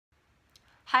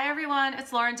Hi everyone,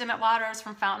 it's Lauren Dimet Waters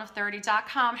from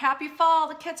fountainof30.com. Happy fall,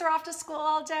 the kids are off to school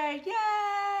all day,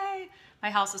 yay! My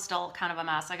house is still kind of a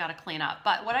mess, I gotta clean up.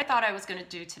 But what I thought I was gonna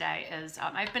do today is,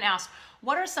 I've been asked,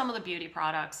 what are some of the beauty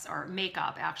products or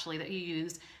makeup actually that you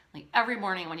use like every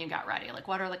morning when you get ready? Like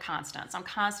what are the constants? I'm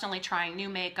constantly trying new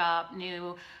makeup,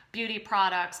 new beauty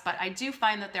products, but I do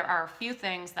find that there are a few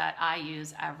things that I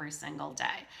use every single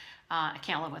day. I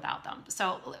can't live without them.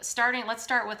 So let's start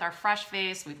with our fresh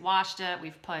face. We've washed it,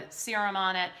 we've put serum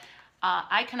on it.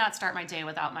 I cannot start my day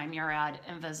without my Murad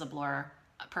Invisablur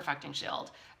Perfecting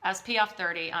Shield. SPF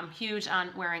 30, I'm huge on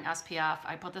wearing SPF.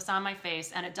 I put this on my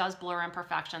face and it does blur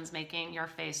imperfections, making your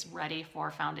face ready for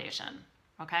foundation,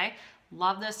 okay?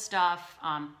 Love this stuff.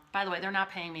 By the way, they're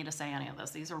not paying me to say any of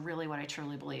this. These are really what I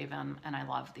truly believe in, and I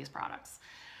love these products.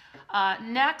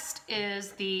 Next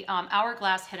is the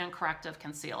Hourglass Hidden Corrective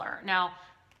Concealer. Now,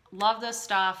 love this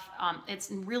stuff. It's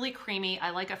really creamy. I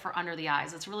like it for under the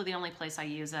eyes. It's really the only place I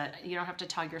use it. You don't have to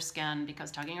tug your skin,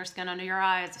 because tugging your skin under your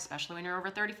eyes, especially when you're over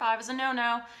 35, is a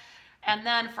no-no. And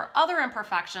then for other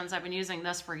imperfections, I've been using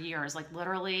this for years. Like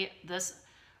literally this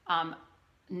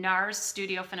NARS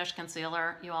Studio Finish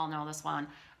Concealer. You all know this one.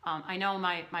 I know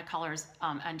my color's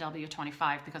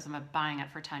NW25 because I've been buying it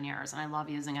for 10 years and I love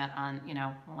using it on, you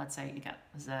know, let's say you get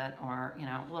zit or, you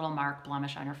know, little mark,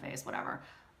 blemish on your face, whatever.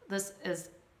 This is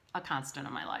a constant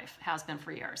in my life, has been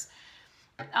for years.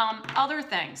 Other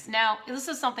things. Now, this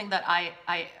is something that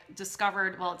I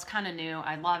discovered, well, it's kind of new.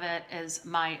 I love it, is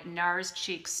my NARS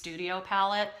Cheek Studio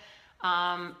palette.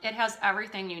 It has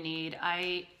everything you need.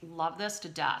 I love this to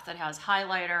death. It has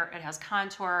highlighter, it has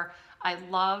contour. I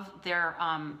love their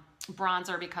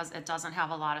bronzer because it doesn't have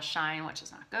a lot of shine, which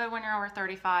is not good when you're over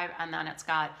 35. And then it's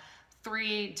got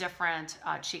 3 different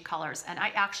cheek colors. And I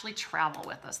actually travel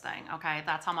with this thing, okay?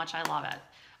 That's how much I love it.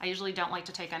 I usually don't like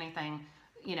to take anything,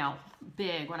 you know,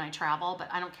 big when I travel, but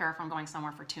I don't care if I'm going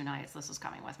somewhere for 2 nights. This is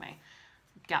coming with me.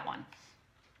 Get one.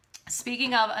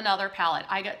 Speaking of another palette,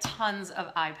 I get tons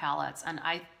of eye palettes and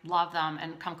I love them,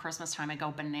 and come Christmas time I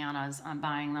go bananas on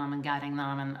buying them and getting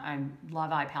them, and I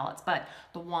love eye palettes. But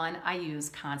the one I use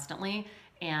constantly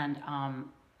and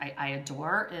I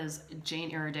adore is Jane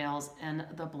Iredale's In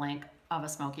the Blink of a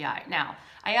Smoky Eye. Now,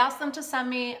 I asked them to send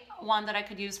me one that I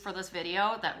could use for this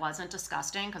video that wasn't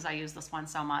disgusting, because I use this one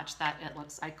so much that it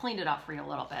looks, I cleaned it up for you a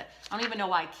little bit. I don't even know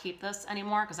why I keep this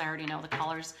anymore because I already know the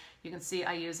colors. You can see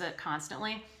I use it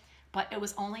constantly. But it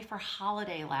was only for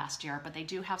holiday last year, but they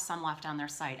do have some left on their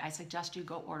site. I suggest you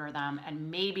go order them, and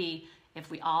maybe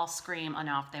if we all scream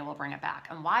enough, they will bring it back.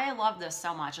 And why I love this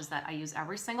so much is that I use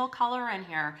every single color in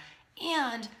here,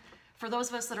 and for those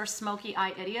of us that are smoky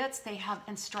eye idiots, they have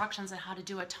instructions on how to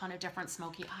do a ton of different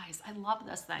smoky eyes. I love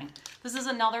this thing. This is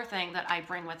another thing that I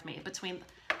bring with me. Between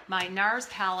my NARS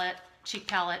palette, cheek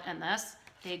palette, and this,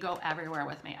 they go everywhere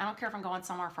with me. I don't care if I'm going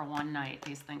somewhere for one night,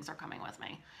 these things are coming with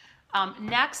me.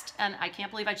 Next, and I can't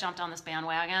believe I jumped on this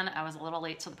bandwagon, I was a little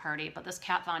late to the party, but this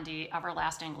Kat Von D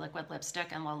Everlasting Liquid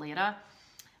Lipstick in Lolita.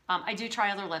 I do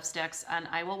try other lipsticks and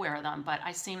I will wear them, but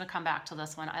I seem to come back to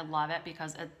this one. I love it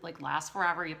because it like lasts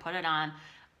forever. You put it on,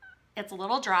 it's a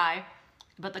little dry,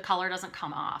 but the color doesn't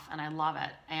come off, and I love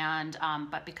it. And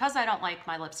but because I don't like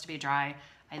my lips to be dry,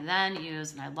 I then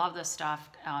use, and I love this stuff,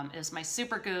 is my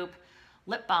Super Goop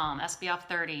Lip Balm, SPF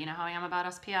 30. You know how I am about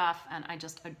SPF, and I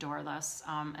just adore this,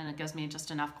 and it gives me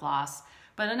just enough gloss.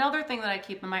 But another thing that I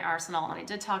keep in my arsenal, and I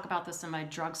did talk about this in my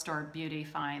drugstore beauty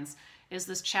finds, is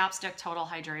this chapstick Total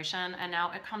Hydration, and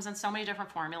now it comes in so many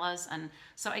different formulas, and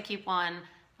so I keep one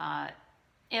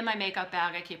in my makeup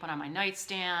bag, I keep one on my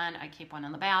nightstand, I keep one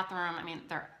in the bathroom. I mean,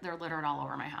 they're littered all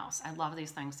over my house. I love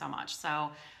these things so much. So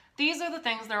these are the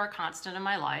things that are constant in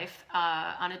my life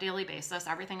on a daily basis.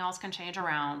 Everything else can change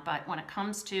around, but when it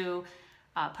comes to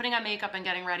putting on makeup and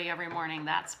getting ready every morning,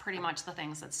 that's pretty much the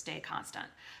things that stay constant.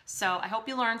 So I hope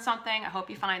you learned something. I hope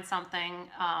you find something,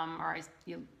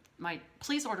 you might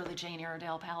please order the Jane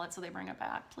Iredale palette so they bring it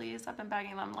back, please. I've been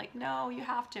begging them, like, no, you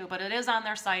have to, but it is on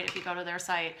their site if you go to their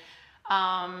site.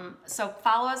 So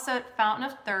follow us at Fountain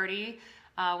of 30.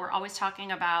 We're always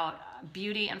talking about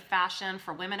beauty and fashion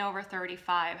for women over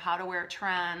 35, how to wear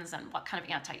trends and what kind of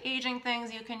anti-aging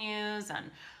things you can use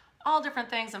and all different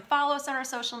things. And follow us on our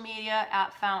social media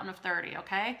at Fountain of 30,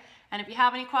 okay? And if you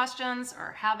have any questions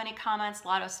or have any comments,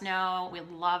 let us know. We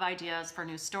love ideas for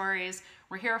new stories.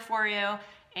 We're here for you.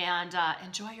 And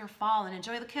enjoy your fall and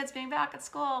enjoy the kids being back at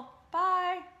school.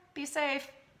 Bye. Be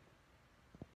safe.